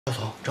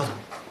赵总，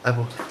哎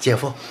不，姐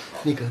夫，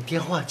那个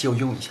电话借我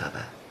用一下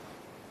呗。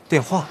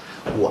电话？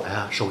我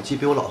呀，手机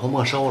被我老婆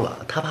没收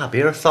了，她怕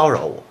别人骚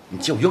扰我，你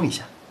借我用一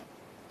下。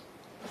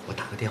我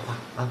打个电话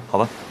啊。好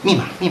吧。密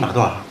码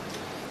多少号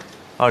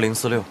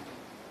？2046。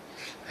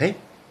哎，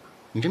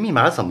你这密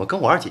码怎么跟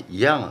我二姐一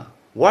样啊？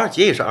我二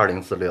姐也是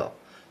2046，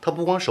她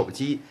不光手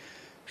机，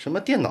什么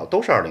电脑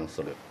都是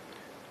2046。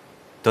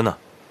等等，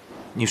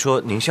你说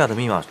宁夏的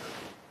密码？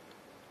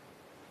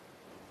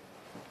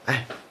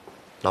哎，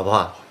老婆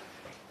啊，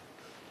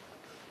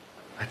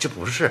哎，这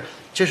不是，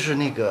这是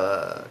那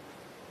个，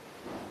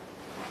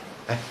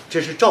哎，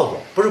这是赵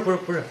总，不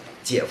是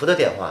姐夫的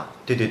电话。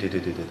对，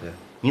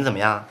你怎么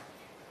样？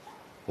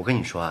我跟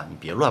你说啊，你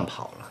别乱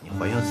跑了，你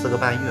怀孕4个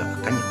半月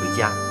了，赶紧回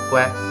家，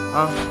乖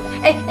啊。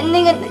哎，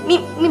那个密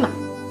码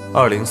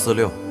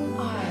2046。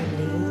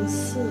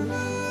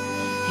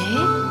哎，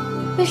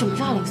为什么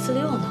是2046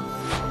呢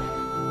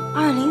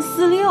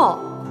？2046，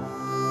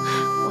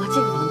我这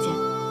个房间。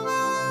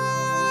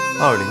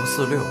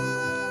2046，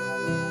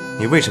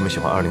你为什么喜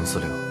欢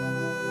2046？2046。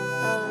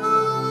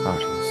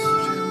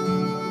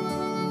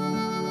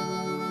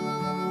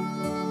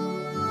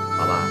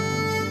好吧。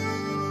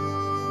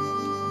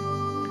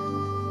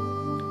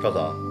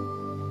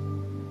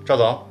赵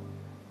总，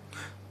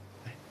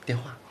哎，电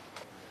话。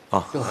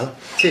啊，用完了，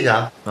谢谢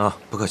啊。啊，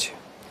不客气。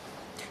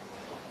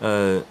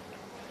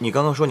你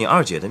刚刚说你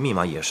二姐的密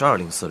码也是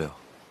2046？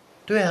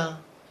对啊。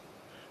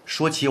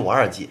说起我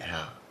二姐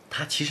呀，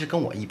她其实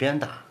跟我一边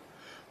大。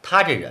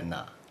她这人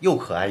呢，又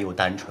可爱又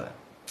单纯，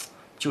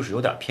就是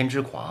有点偏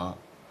执狂。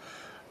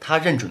她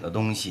认准的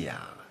东西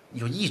呀，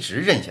就一直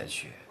认下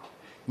去。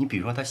你比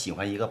如说，她喜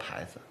欢一个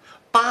牌子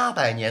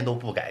，800年都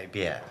不改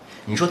变。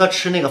你说她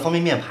吃那个方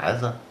便面牌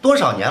子，多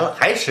少年了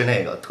还吃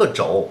那个，特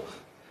轴，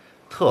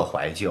特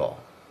怀旧。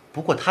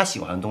不过她喜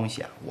欢的东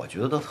西啊，我觉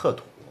得都特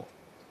土。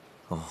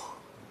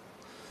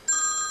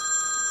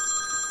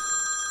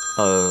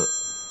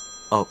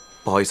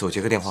不好意思，我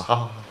接个电话。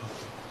好。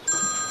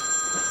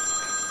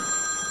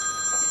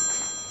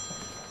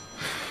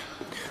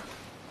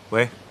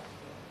喂，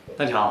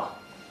丹桥，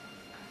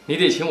你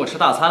得请我吃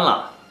大餐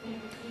了。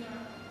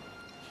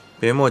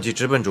别墨迹，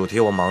直奔主题，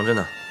我忙着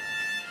呢。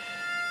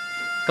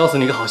告诉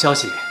你个好消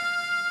息，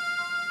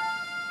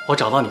我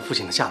找到你父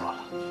亲的下落了。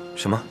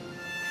什么？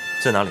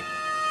在哪里？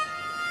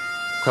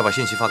快把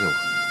信息发给我。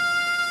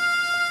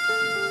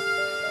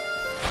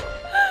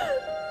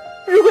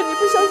如果你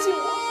不相信我，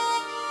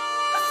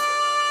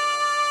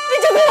你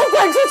就给我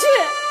滚出去，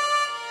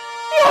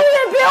永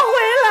远不要回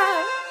来。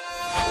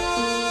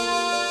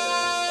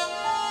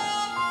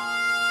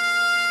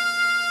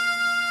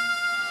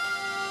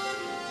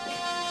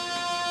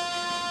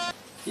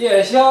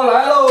夜宵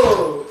来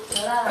喽！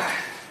来了。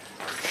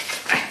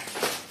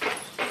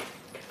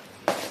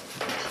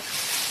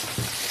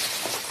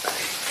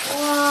哇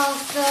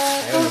塞！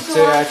还有你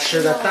最爱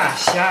吃的大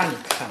虾，你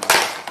看看。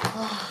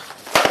哇！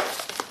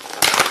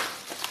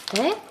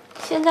哎，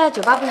现在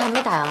酒吧不是还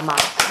没打烊吗？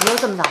你又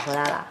这么早回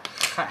来了？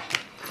嗨，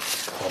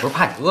我不是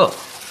怕你饿吗？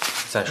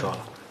再说了，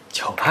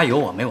酒吧有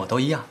我没我都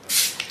一样。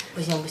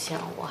不行，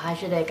我还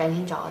是得赶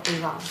紧找个地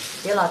方，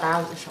别老打扰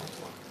我的生活。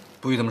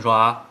不许这么说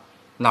啊，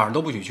哪儿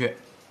都不许去，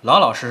老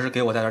老实实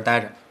给我在这儿待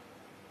着。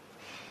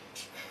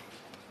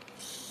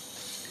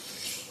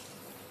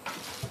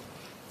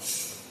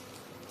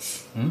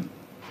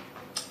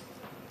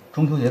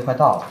中秋节快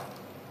到了，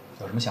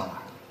有什么想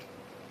法？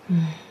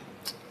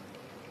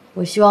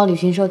我希望旅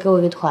行社给我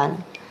一个团，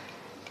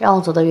让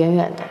我走得远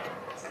远的。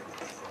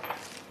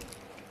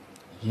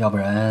要不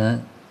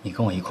然你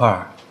跟我一块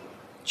儿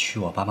去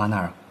我爸妈那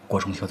儿过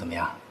中秋怎么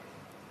样？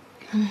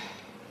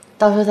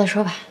到时候再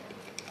说吧。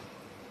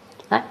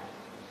来，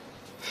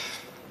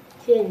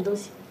谢谢你东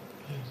西。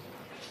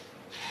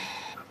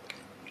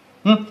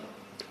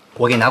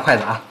我给你拿筷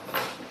子啊。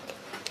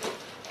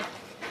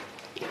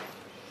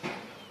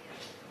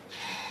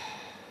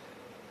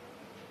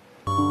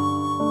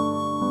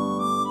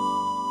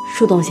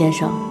树洞先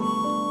生，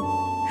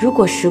如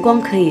果时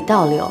光可以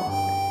倒流，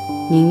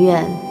宁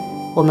愿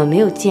我们没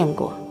有见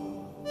过，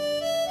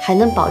还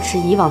能保持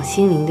以往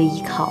心灵的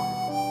依靠。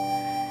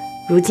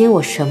如今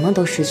我什么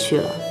都失去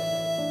了，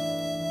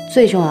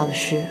最重要的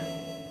是，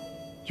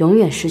永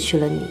远失去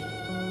了你。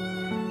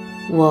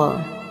我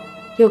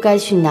又该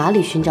去哪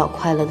里寻找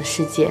快乐的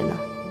世界呢？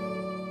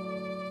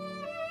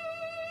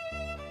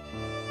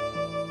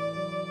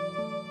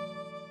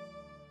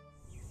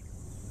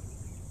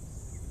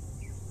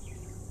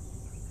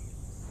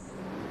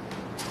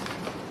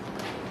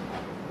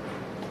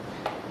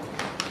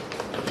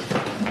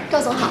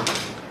赵总好。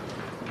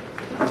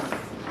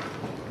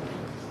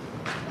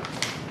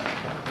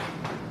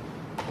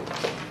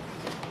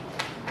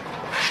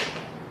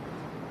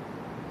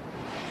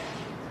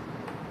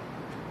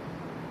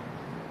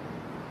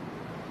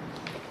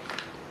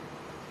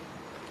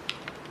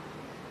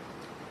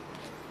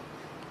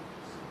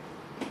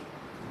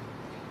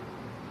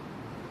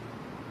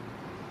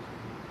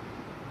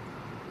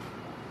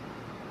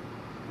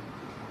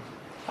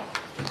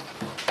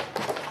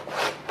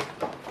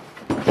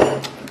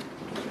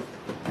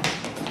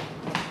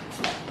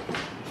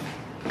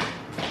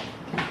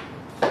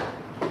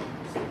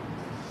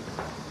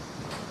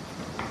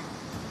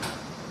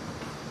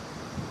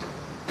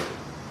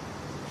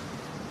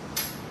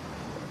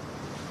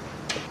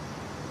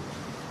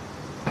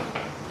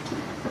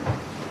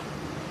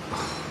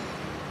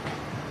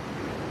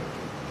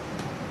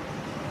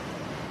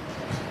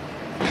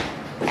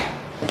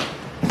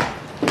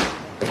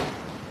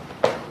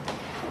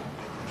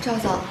赵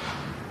总，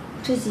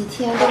这几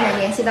天都没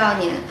联系到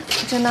您，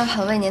真的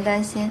很为您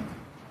担心。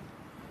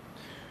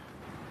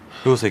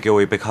Lucy， 给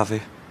我一杯咖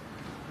啡。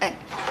哎。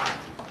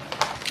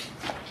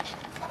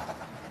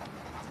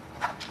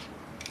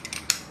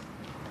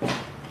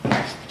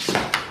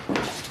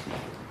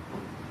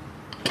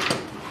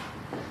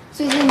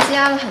最近积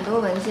压了很多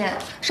文件，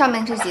上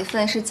面这几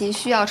份是急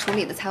需要处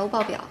理的财务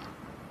报表。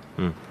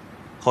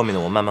后面的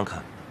我慢慢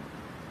看。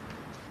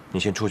你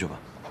先出去吧。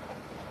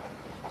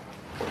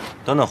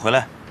等等回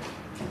来。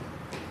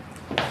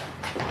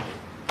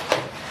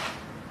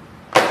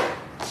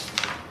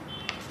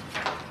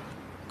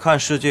看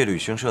世界旅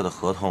行社的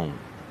合同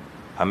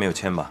还没有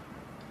签吧？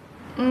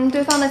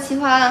对方的企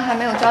划案还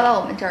没有交到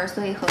我们这儿，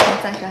所以合同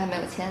暂时还没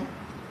有签。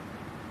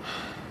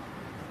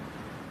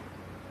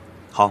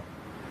好，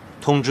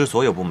通知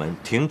所有部门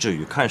停止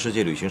与看世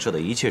界旅行社的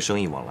一切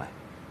生意往来。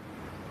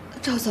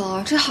赵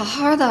总，这好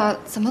好的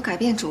怎么改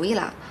变主意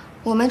了？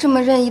我们这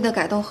么任意的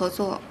改动合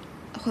作，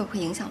会不会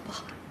影响不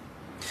好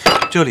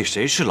啊？这里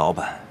谁是老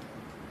板？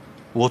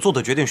我做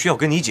的决定需要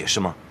跟你解释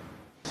吗？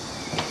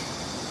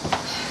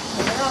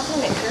你们要是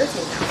每时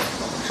警察，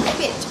说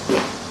变就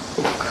变，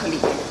不可理喻。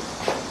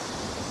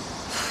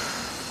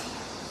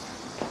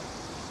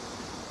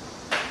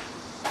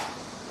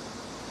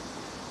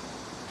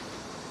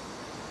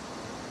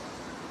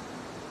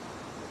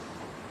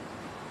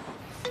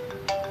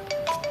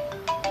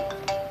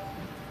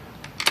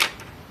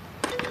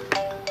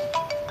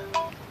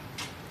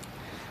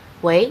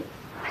喂，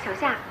小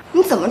夏，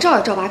你怎么找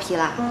也找扒皮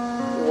了？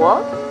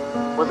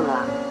我怎么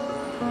了？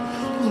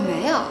你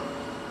没有，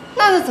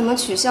那他怎么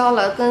取消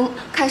了跟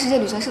看世界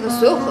旅行社的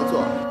所有合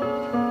作？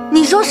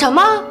你说什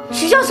么？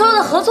取消所有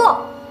的合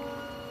作？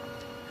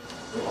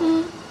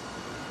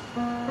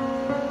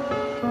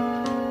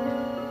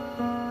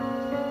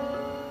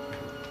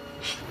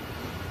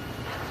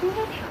今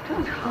天挺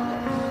正常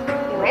的，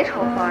也没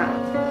愁花。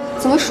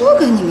怎么说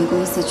跟你们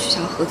公司取消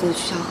合作就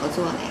取消合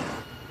作了呀？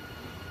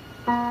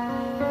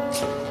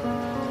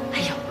哎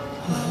呦，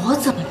我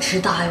怎么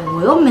知道呀？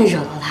我又没惹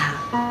到他。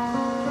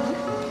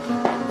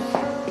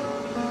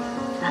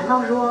难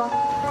道说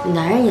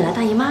男人引来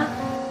大姨妈，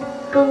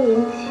更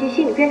年期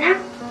心理变态？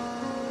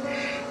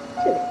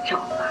这得找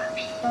扒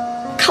皮，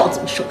看我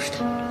怎么收拾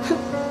他！哼！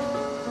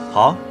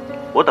好，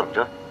我等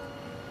着。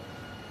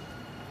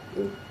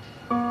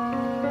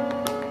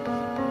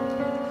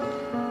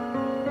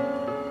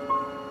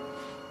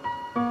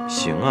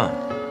行啊，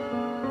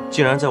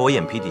竟然在我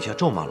眼皮底下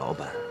咒骂老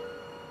板，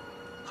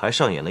还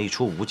上演了一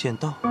出无间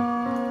道。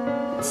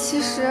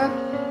其实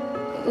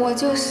我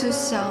就是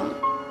想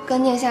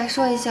跟宁夏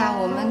说一下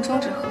我们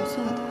终止合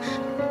作的事。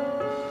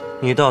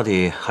你到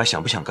底还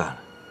想不想干了？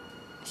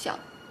想。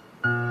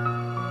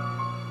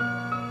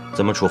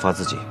怎么处罚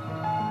自己？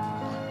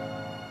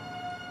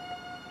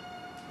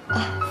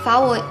罚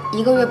我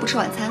1个月不吃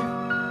晚餐。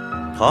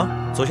好，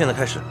从现在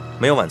开始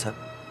没有晚餐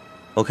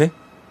 ，OK？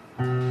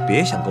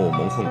 别想跟我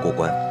蒙混过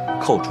关，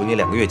扣除你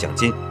2个月奖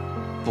金，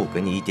不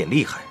给你一点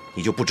厉害，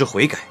你就不知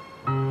悔改。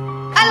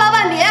哎，老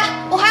板别，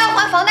我还要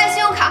还房贷、信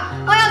用卡，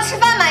我还要吃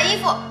饭买衣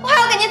服，我还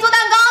要给您做蛋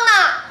糕呢。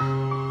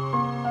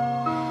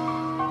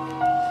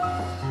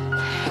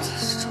真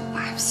是臭扒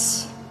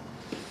皮！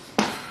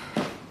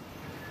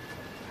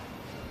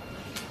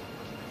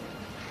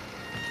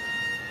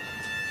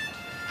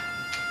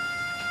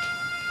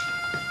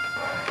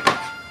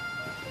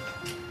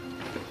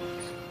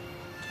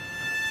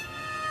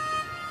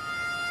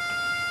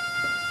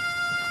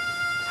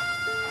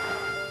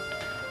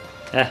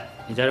哎，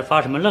你在这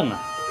发什么愣啊？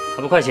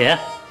还不快写！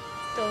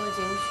都已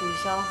经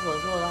取消合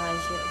作了，还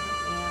写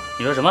什么呀？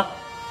你说什么？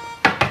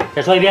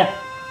再说一遍。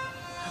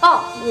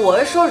哦，我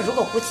是说，如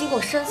果不经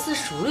过深思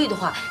熟虑的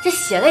话，这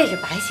写了也是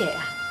白写呀。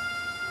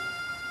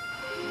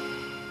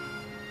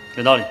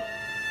有道理，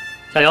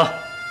加油！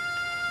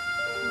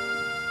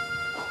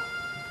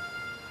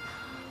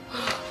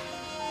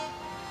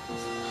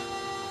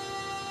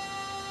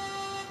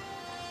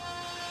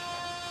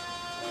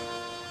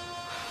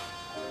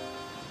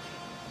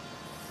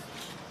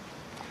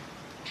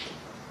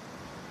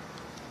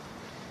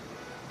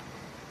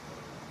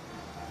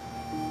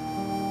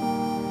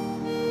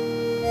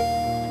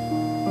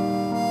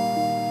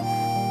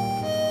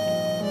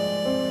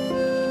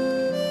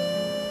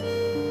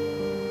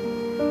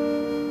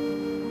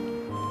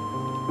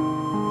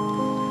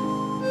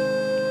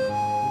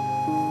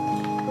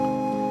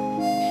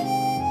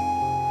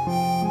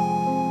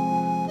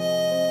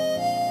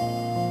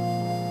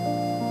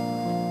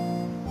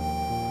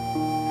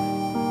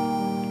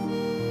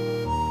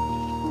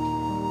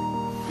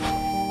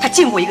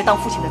尽过一个当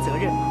父亲的责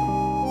任吗？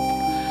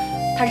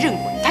他认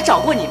过你，他找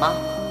过你吗？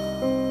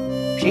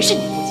谁是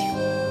你父亲？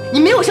你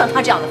没有像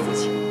他这样的父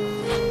亲。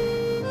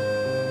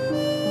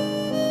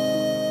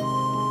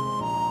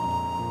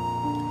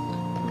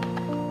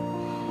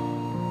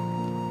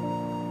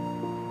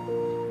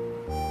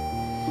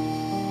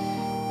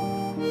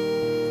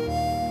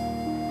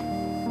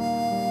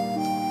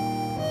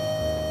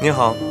你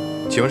好，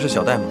请问是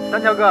小戴吗？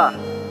丹桥哥，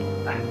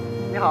哎，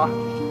你好，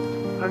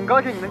很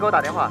高兴你能给我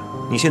打电话。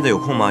你现在有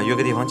空吗？约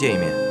个地方见一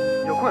面。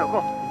有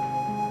空，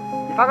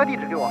你发个地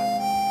址给我，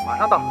马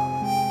上到。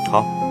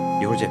好，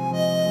一会儿见。